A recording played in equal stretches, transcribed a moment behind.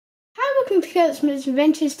welcome to Cat's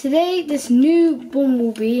Adventures. Today, this new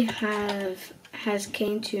Bumblebee has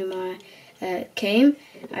came to my I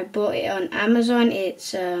bought it on Amazon.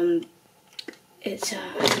 It's I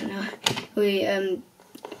don't know.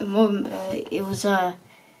 It was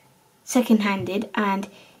second-handed, and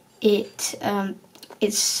it's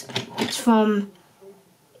from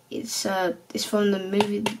the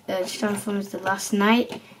movie Transformers: The Last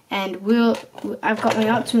Night. And I've got my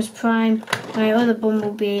Optimus Prime, my other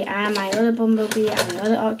Bumblebee, and my other Bumblebee, and my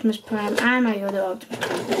other Optimus Prime, and my other Optimus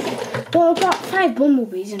Prime. Well, I've got 5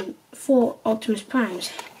 Bumblebees and 4 Optimus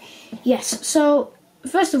Primes. Yes, so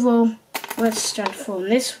first of all, let's transform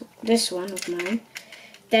this one of mine.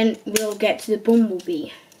 Then we'll get to the Bumblebee.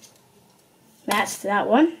 That's that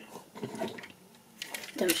one.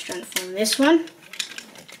 Then let's transform this one.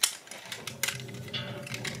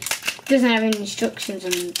 Doesn't have any instructions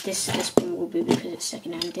on this Bumblebee because it's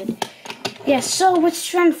second-handed. Yeah, so let's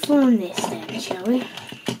transform this then, shall we?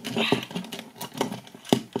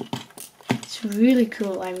 It's really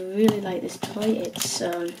cool. I really like this toy. It's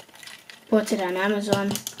bought it on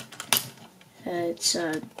Amazon. It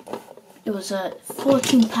was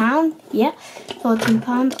 £14. Yeah,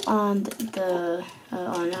 £14 on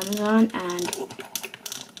on Amazon, and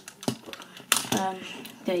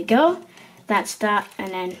there you go. That's that,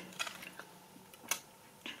 and then.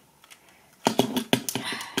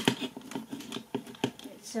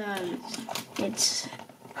 It's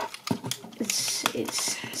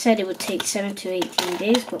said it would take 7 to 18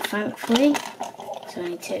 days, but thankfully it's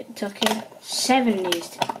only took 7 days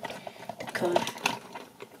to come.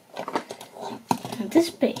 And this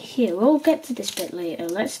bit here, we'll get to this bit later.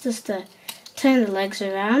 Let's just turn the legs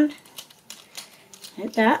around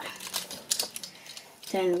like that.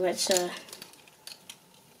 Then let's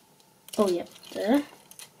oh yeah, there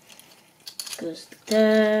goes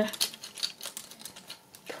there.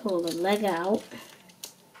 Pull the leg out.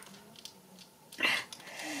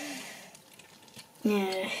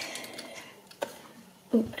 Yeah.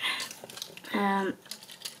 Ooh.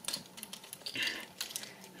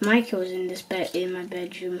 Michael was in this bed in my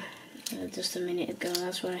bedroom just a minute ago.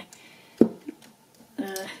 That's why.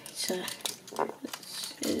 I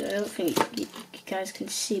don't think you guys can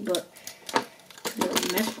see, but a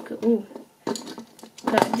little mess. Ooh.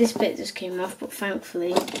 This bit just came off, but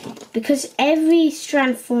thankfully, because every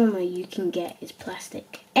Transformer you can get is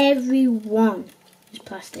plastic. Every one is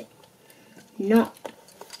plastic. Not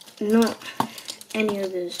any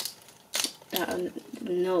others that are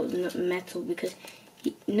not metal, because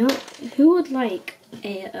who would like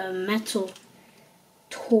a metal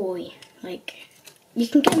toy? Like, you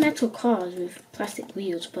can get metal cars with plastic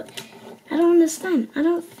wheels, but I don't understand. I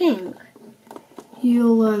don't think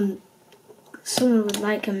someone would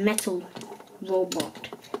like a metal robot,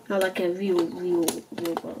 not like a real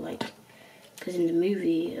robot, like, because in the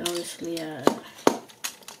movie, obviously,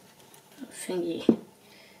 thingy.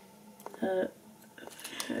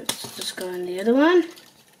 Let's just go on the other one.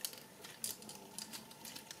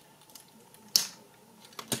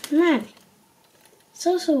 Man, it's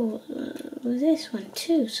also with this one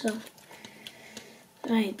too. So,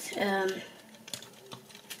 right, there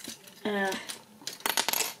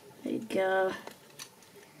you go.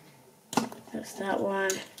 That's that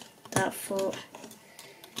one. That foot.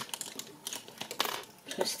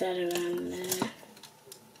 Twist that around there.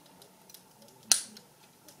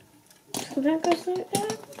 So that goes like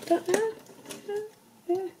that. Don't know.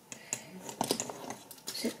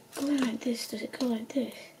 Does it go like this? Does it go like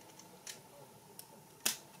this?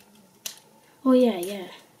 Oh yeah, yeah.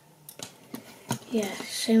 Yeah,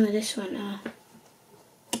 same with this one.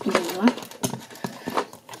 There you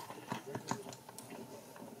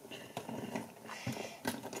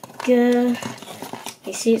go.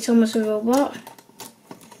 You see, it's almost a robot.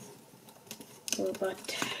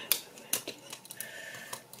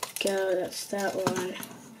 Go, that's that one.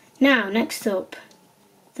 Now, next up,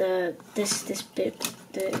 this bit,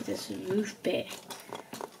 this roof bit.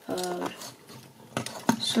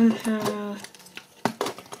 Somehow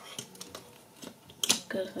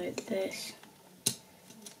goes like this.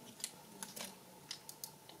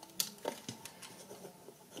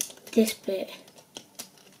 This bit.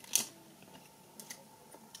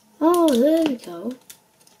 Oh, there we go.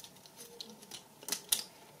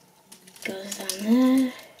 Goes down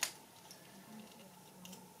there.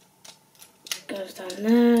 Goes down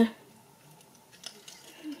there.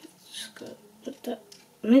 Just go put that.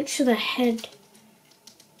 Make sure the head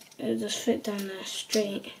just fit down there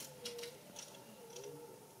straight.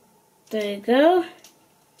 There you go.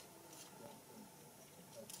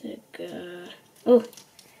 There you go. Oh.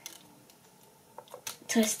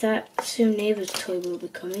 test that. Soon neighbour's toy will be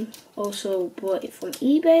coming. Also bought it from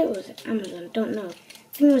eBay, or was it Amazon? I don't know. I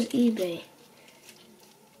think it was eBay.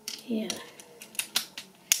 Yeah.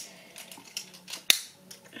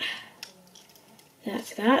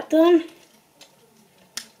 That's that done.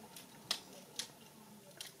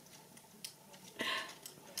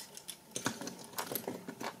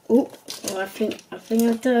 Oh, I think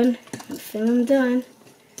I'm done. I think I'm done.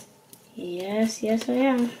 Yes, I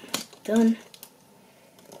am. Done.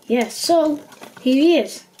 Yes, so here he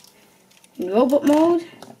is. In robot mode.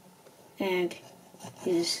 And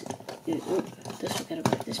he's just forget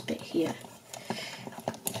about this bit here.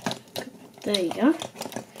 There you go.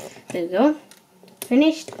 There you go.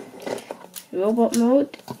 Finished. Robot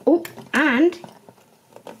mode. Oh, and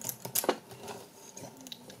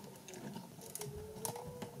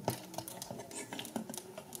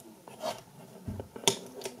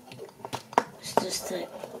let's just try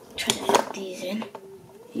to fit these in.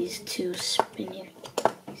 These two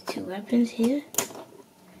weapons here.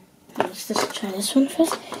 Let's just try this one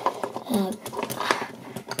first. Oh,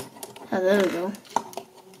 there we go.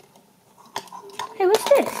 Hey, what's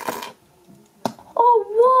this? Oh,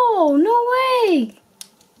 whoa, no way!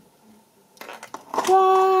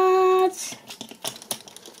 What?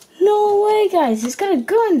 No way, guys, it's got a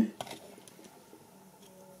gun.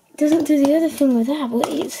 It doesn't do the other thing with that, but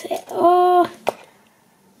oh,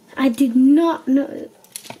 I did not know.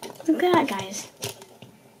 Look at that, guys.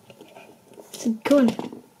 It's a gun.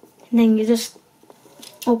 And then you just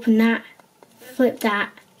open that, flip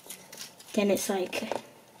that, then it's like,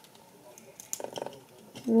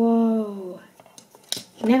 whoa.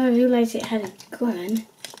 Never realized it had a gun.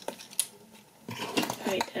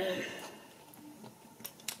 Right,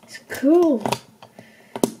 it's cool.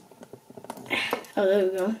 Oh, there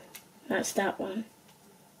we go. That's that one.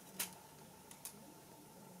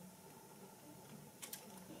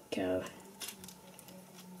 Go.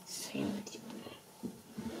 Same with you.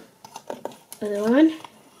 Other one.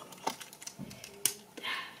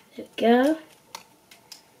 There we go.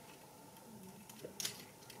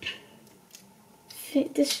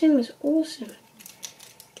 This thing was awesome.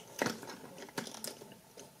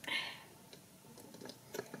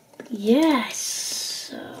 Yes.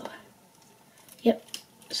 So, yep.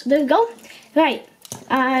 So there we go. Right.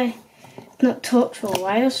 I not talked for a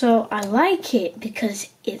while, so I like it because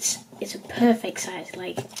it's a perfect size,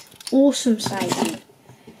 like awesome sizing.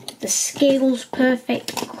 The scale's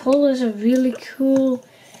perfect. The colors are really cool.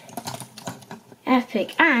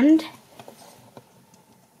 Epic. And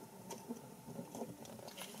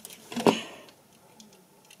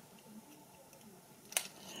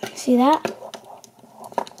see that?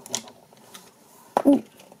 Ooh.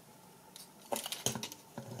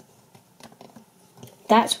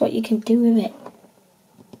 That's what you can do with it.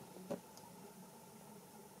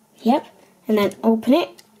 Yep. And then open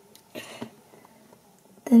it.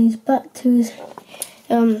 Then he's back to his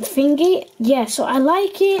thingy. Yeah, so I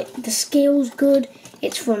like it. The scale's good.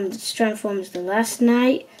 It's from the Transformers The Last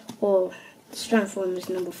Night, or Transformers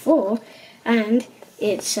number 4, and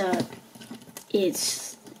it's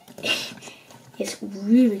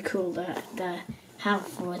really cool that have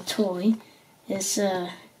for a toy. It's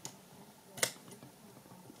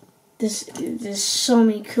there's so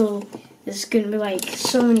many cool. There's gonna be like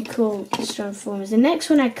so many cool Transformers. The next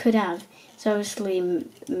one I could have is obviously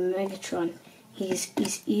Megatron. He's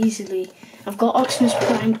easily. I've got Optimus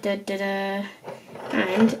Prime,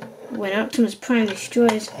 and when Optimus Prime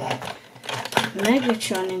destroys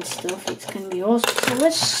Megatron and stuff, it's gonna be awesome. So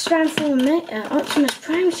let's transform Optimus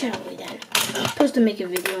Prime, shall we then? I was supposed to make a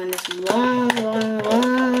video on this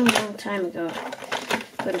long time ago,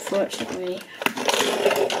 but unfortunately,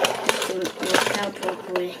 it didn't work out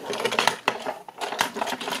properly.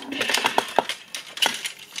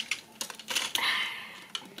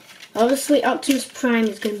 Obviously, Optimus Prime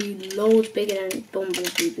is going to be loads bigger than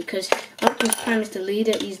Bumblebee because Optimus Prime is the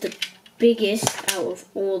leader. He's the biggest out of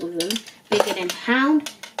all of them. Bigger than Hound,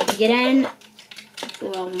 bigger than,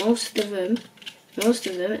 well, most of them,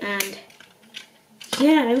 and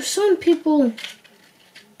yeah, I was seeing people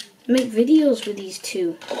make videos with these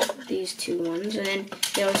two ones, and then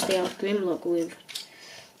they obviously have Grimlock with.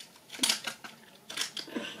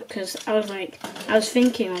 Because I was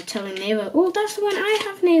thinking, I was telling neighbour, oh, that's the one I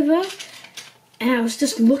have, neighbour. And I was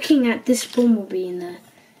just looking at this Bumblebee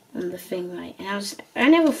on the thing, right? And I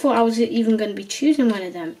never thought I was even going to be choosing one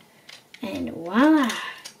of them. And voila.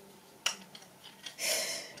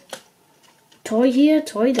 Toy here,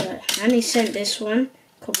 toy there. And he sent this one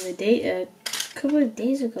a couple of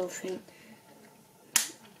days ago, I think.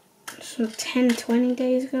 Some 10, 20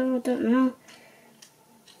 days ago, I don't know.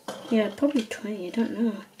 Yeah, probably 20, I don't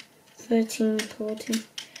know. 13, 14.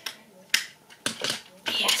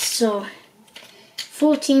 Yes, so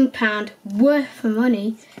 £14 worth of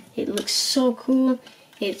money. It looks so cool.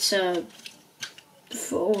 It's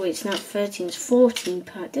it's not 13, it's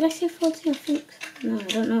 £14. Did I say 14? I think no, I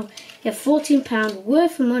don't know. Yeah, £14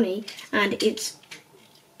 worth of money, and it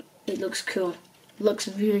looks cool. It looks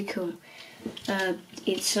really cool.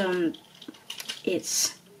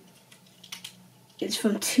 It's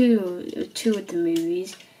from two of the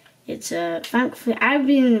movies. It's thankfully I've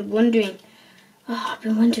been wondering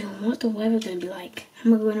what the weather gonna be like.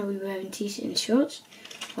 Am I gonna be wearing t-shirt and shorts,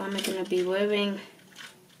 or am I gonna be wearing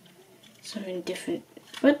something different?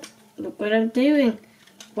 But look what I'm doing.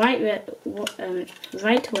 Right weather.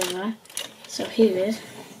 So here it is.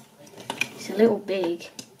 It's a little big.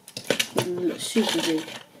 Super big.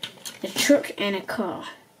 A truck and a car.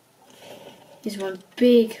 Is one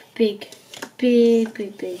big thing. And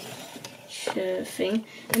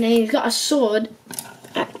then you've got a sword,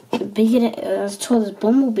 big as tall as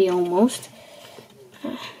Bumblebee almost.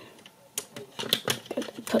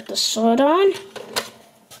 Put the sword on,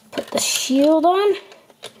 put the shield on, and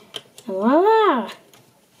voila!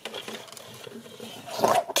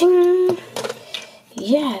 Ding.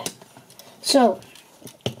 Yeah. So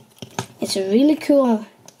it's a really cool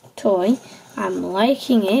toy. I'm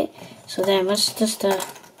liking it. So then let's just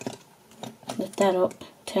lift that up,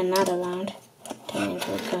 turn that around, turn it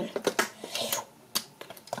into a gun.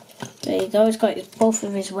 There you go, he's got both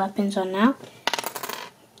of his weapons on now.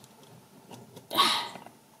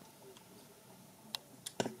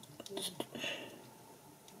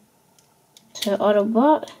 So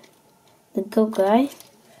Autobot, the good guy.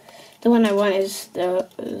 The one I want is the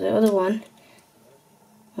other one.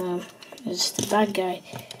 Is the bad guy.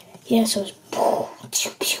 Yeah, so it's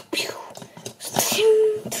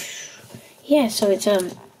yeah, so it's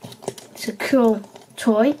a cool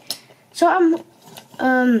toy. So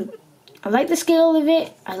I like the scale of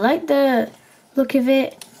it. I like the look of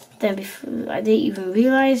it. Then before I didn't even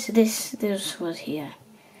realize this was here.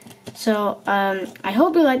 So I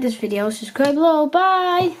hope you like this video. Subscribe below.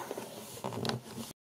 Bye.